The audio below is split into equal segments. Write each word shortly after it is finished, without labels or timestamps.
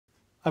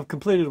I've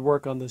completed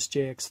work on this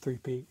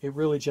JX-3P. It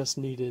really just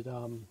needed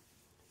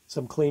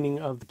some cleaning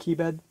of the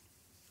keybed.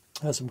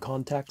 Some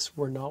contacts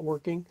were not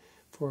working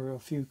for a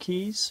few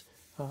keys.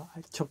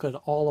 I took it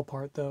all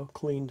apart though,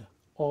 cleaned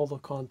all the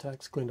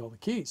contacts, cleaned all the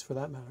keys for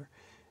that matter.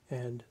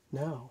 And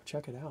now,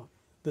 check it out.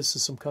 This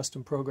is some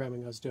custom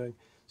programming I was doing.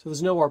 So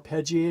there's no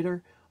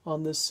arpeggiator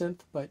on this synth,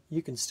 but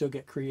you can still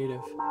get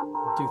creative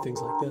and do things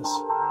like this.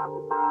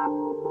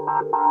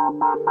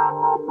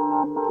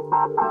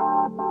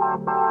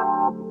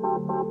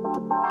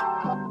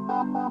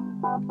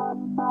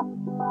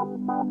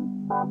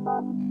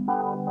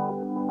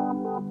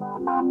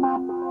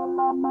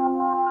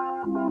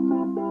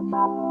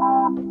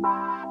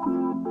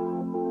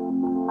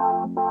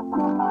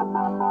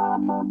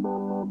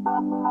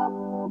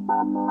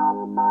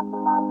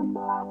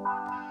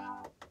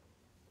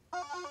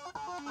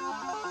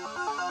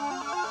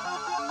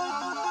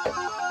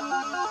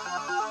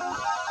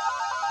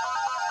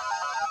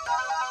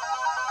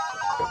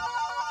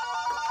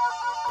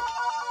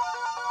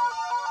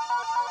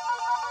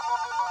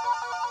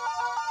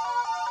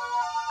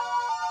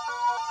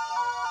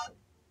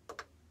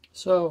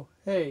 So,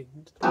 hey,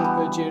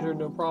 arpeggiator,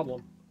 no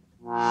problem.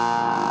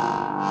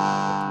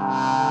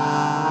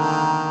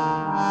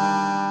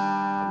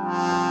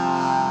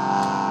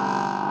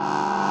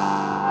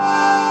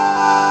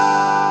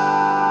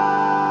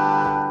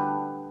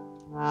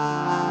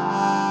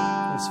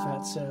 Nice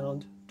fat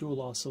sound,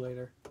 dual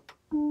oscillator.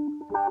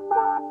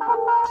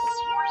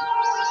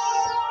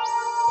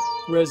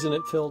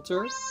 Resonant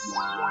filter.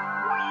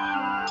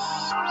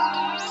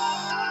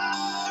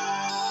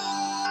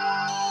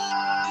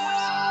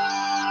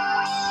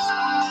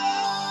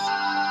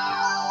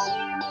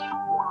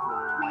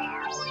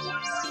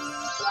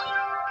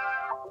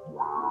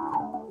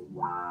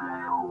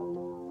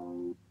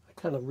 I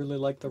kind of really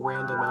like the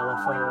random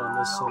LFO on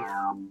this synth.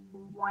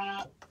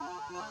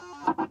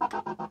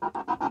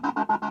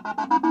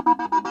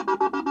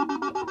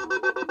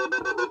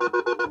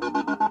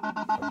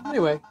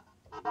 Anyway,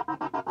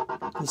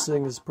 this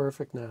thing is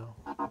perfect now.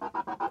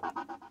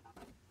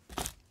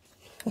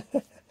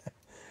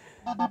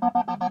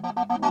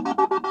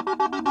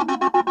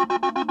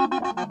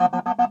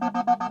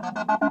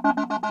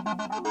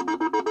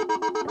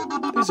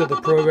 These are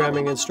the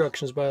programming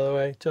instructions, by the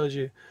way. It tells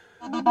you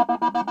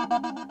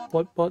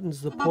what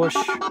buttons to push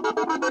to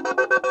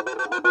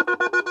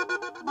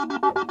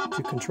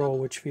control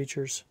which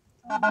features.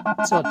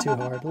 It's not too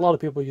hard. A lot of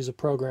people use a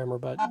programmer,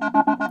 but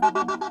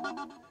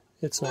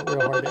it's not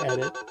real hard to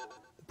edit.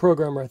 The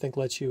programmer, I think,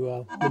 lets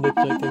you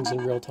manipulate things in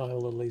real time a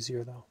little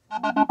easier, though.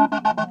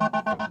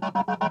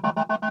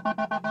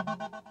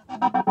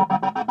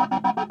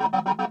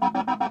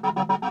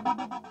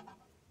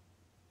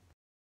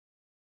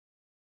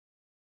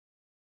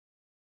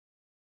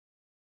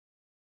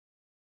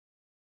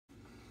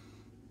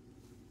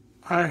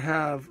 I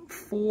have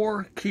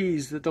 4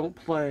 keys that don't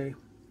play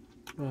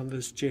on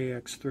this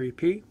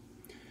JX-3P,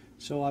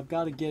 so I've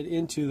got to get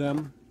into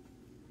them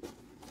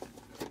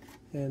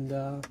and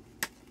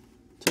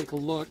take a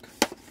look.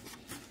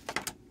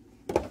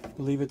 I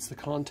believe it's the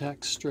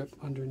contact strip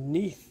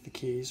underneath the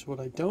keys. What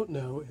I don't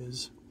know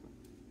is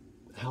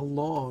how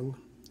long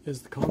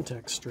is the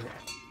contact strip,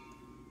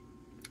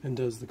 and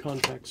does the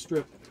contact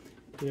strip,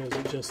 is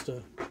it just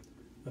a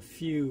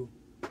few,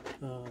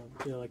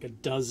 like a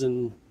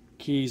dozen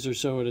keys or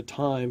so at a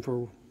time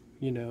for,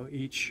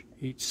 each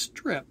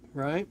strip,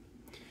 right?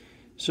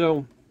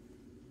 So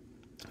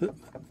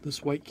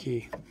this white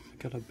key, I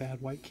got a bad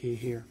white key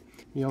here.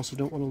 You also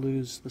don't want to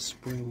lose the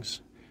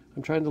springs.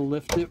 I'm trying to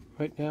lift it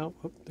right now.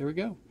 Oh, there we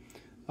go.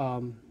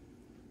 I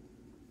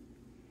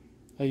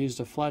used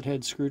a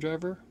flathead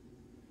screwdriver,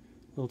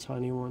 a little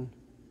tiny one,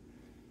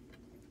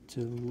 to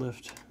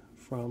lift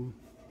from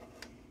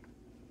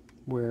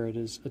where it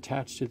is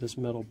attached to this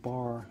metal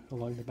bar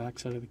along the back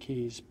side of the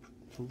keys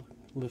to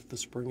lift the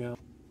spring out.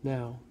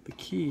 Now the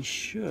key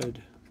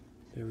should,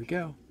 there we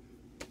go.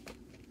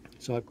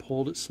 So I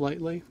pulled it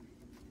slightly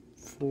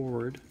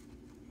forward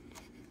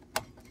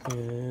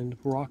and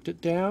rocked it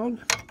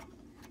down,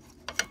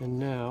 and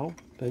now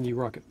then you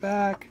rock it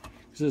back,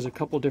 because there's a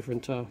couple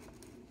different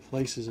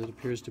places it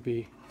appears to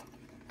be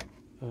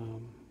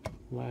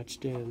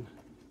latched in.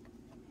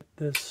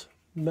 This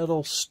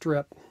metal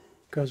strip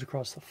goes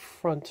across the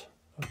front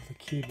of the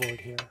keyboard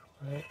here,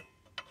 right?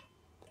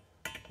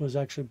 Was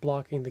actually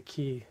blocking the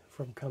key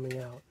from coming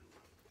out,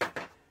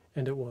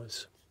 and it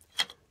was.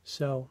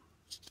 So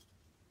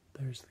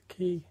there's the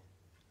key.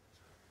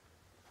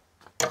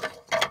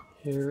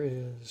 Here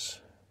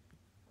is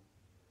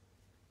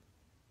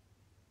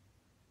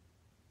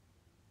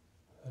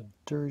a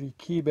dirty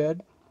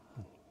keybed,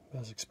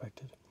 as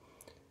expected.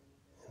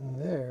 And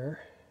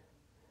there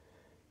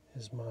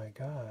is my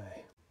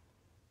guy.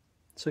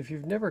 So if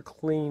you've never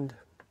cleaned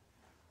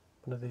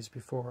one of these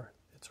before,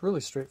 it's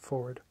really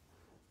straightforward.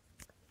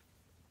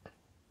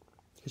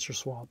 Get your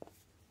swab,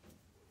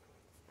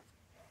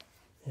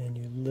 and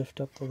you lift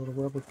up the little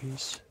rubber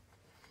piece,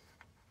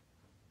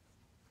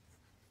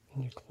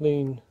 and you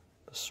clean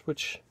the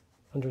switch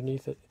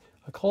underneath it.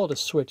 I call it a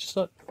switch. It's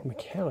not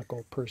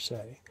mechanical per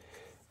se.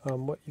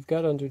 What you've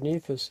got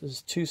underneath this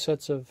is two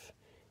sets of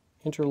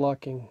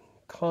interlocking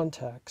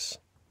contacts,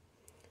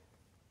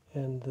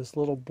 and this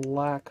little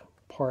black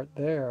part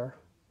there,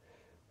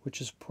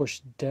 which is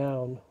pushed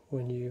down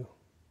when you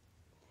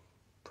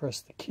press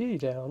the key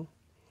down,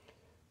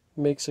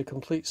 makes a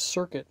complete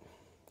circuit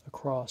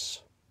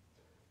across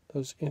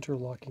those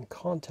interlocking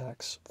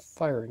contacts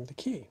firing the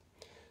key.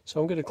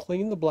 So I'm going to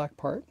clean the black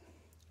part.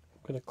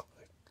 I'm going to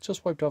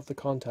just wiped off the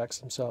contacts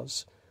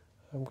themselves.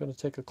 I'm going to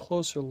take a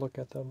closer look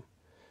at them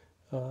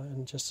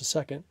in just a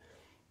second,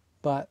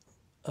 but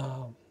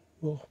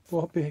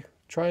we'll be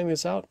trying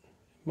this out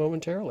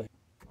momentarily.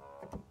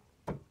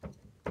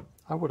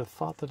 I would have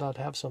thought that I'd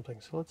have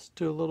something, so let's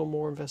do a little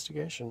more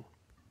investigation.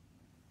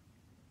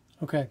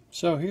 Okay,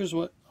 so here's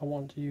what I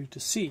wanted you to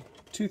see.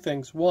 Two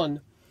things. One,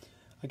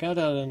 I got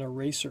out an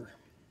eraser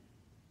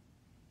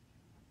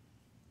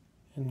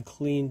and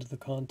cleaned the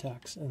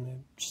contacts, and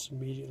they just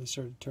immediately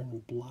started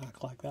turning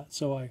black like that.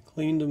 So I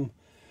cleaned them,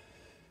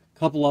 a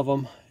couple of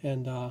them,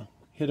 and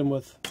hit them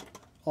with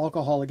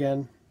alcohol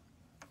again.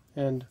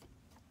 And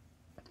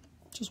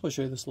just want to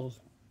show you this little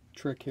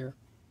trick here.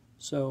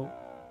 So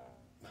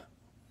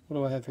what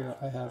do I have here?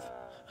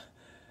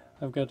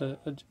 I've got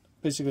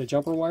basically a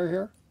jumper wire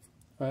here,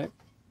 right?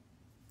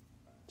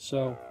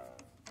 So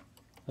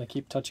I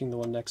keep touching the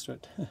one next to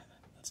it.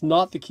 That's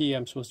not the key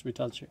I'm supposed to be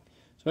touching.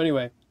 So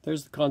anyway,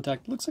 there's the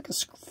contact. It looks like a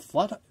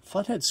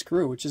flathead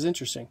screw, which is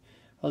interesting.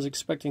 I was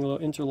expecting little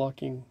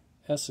interlocking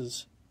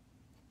S's.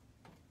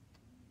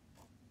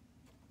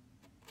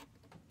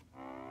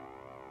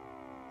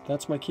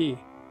 That's my key.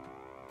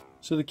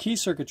 So the key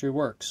circuitry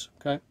works,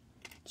 okay?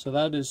 So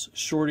that is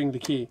shorting the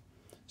key.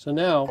 So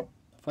now,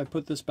 if I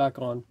put this back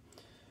on,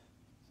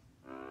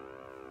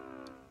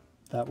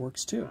 that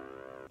works too.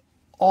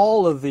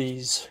 All of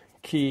these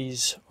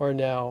keys are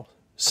now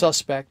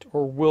suspect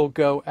or will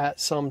go at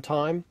some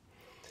time,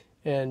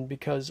 and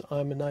because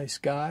I'm a nice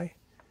guy,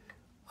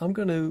 I'm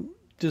going to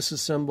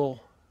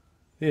disassemble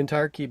the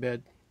entire key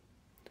bed,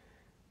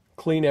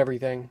 clean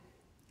everything,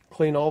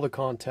 clean all the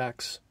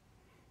contacts,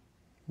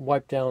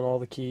 wipe down all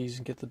the keys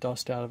and get the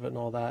dust out of it and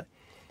all that,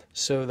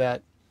 so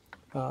that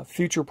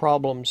future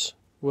problems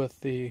with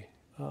the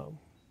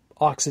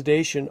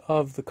oxidation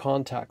of the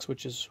contacts,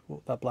 which is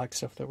that black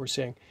stuff that we're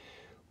seeing,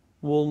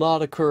 will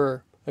not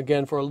occur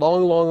again for a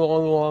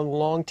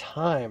long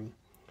time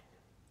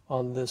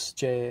on this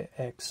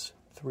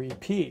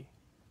JX-3P.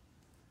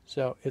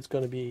 So it's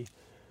going to be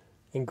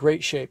in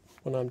great shape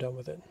when I'm done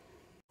with it.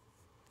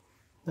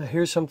 Now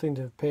here's something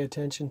to pay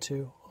attention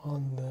to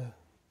on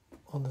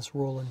this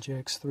Roland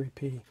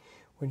JX-3P.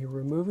 When you're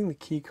removing the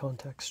key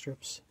contact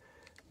strips,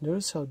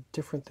 notice how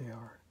different they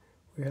are.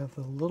 We have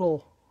the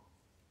little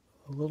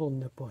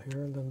nipple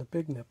here, and then the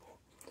big nipple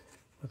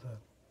with a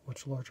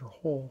much larger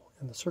hole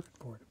in the circuit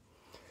board.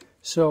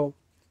 So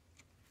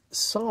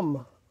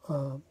some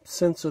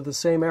synths of the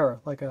same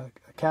era, like a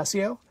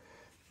Casio,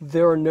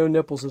 there are no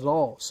nipples at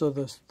all. So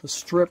the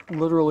strip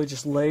literally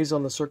just lays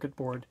on the circuit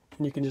board,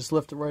 and you can just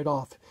lift it right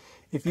off.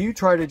 If you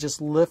try to just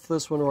lift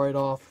this one right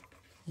off,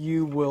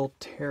 you will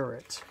tear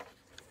it.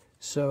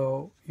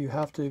 So you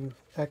have to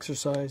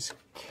exercise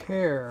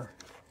care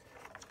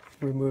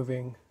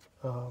removing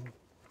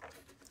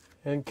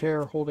and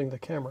care holding the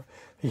camera.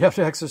 You have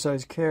to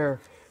exercise care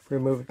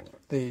removing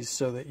these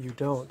so that you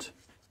don't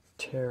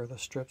tear the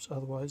strips.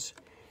 Otherwise,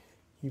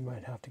 you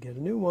might have to get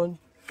a new one.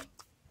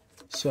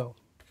 So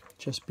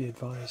just be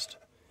advised.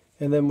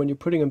 And then when you're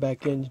putting them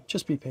back in,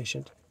 just be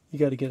patient. You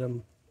got to get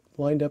them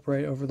lined up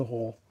right over the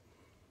hole.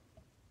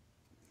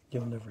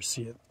 You'll never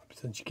see it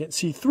since you can't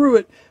see through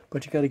it,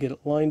 but you got to get it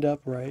lined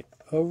up right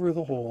over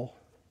the hole.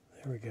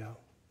 There we go.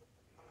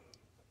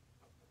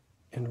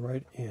 And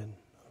right in,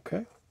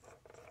 okay?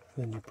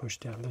 Then you push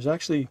down. There's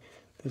actually,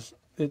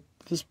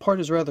 this part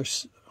is rather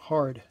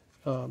hard.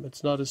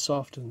 It's not as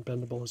soft and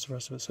bendable as the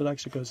rest of it, so it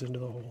actually goes into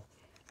the hole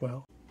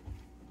well.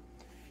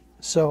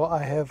 So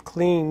I have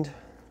cleaned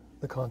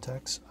the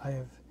contacts. I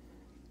have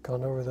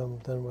gone over them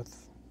then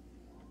with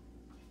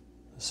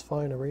this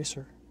fine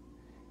eraser,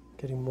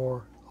 getting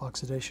more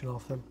oxidation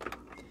off them.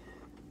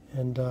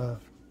 And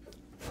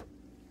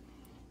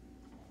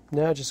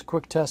now just a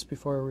quick test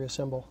before I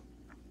reassemble.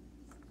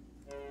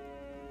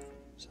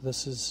 So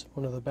this is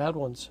one of the bad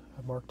ones.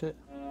 I marked it.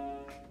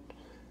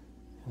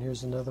 And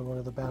here's another one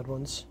of the bad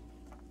ones.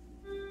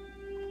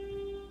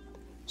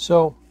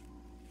 So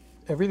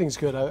everything's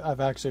good.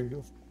 I've actually,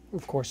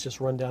 of course, just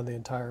run down the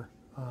entire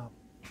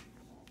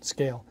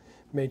scale.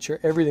 Made sure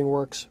everything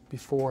works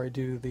before I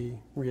do the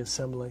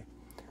reassembly,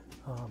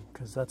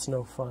 because that's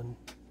no fun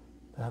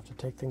to have to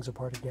take things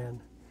apart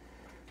again.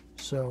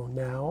 So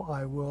now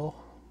I will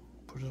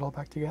put it all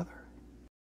back together.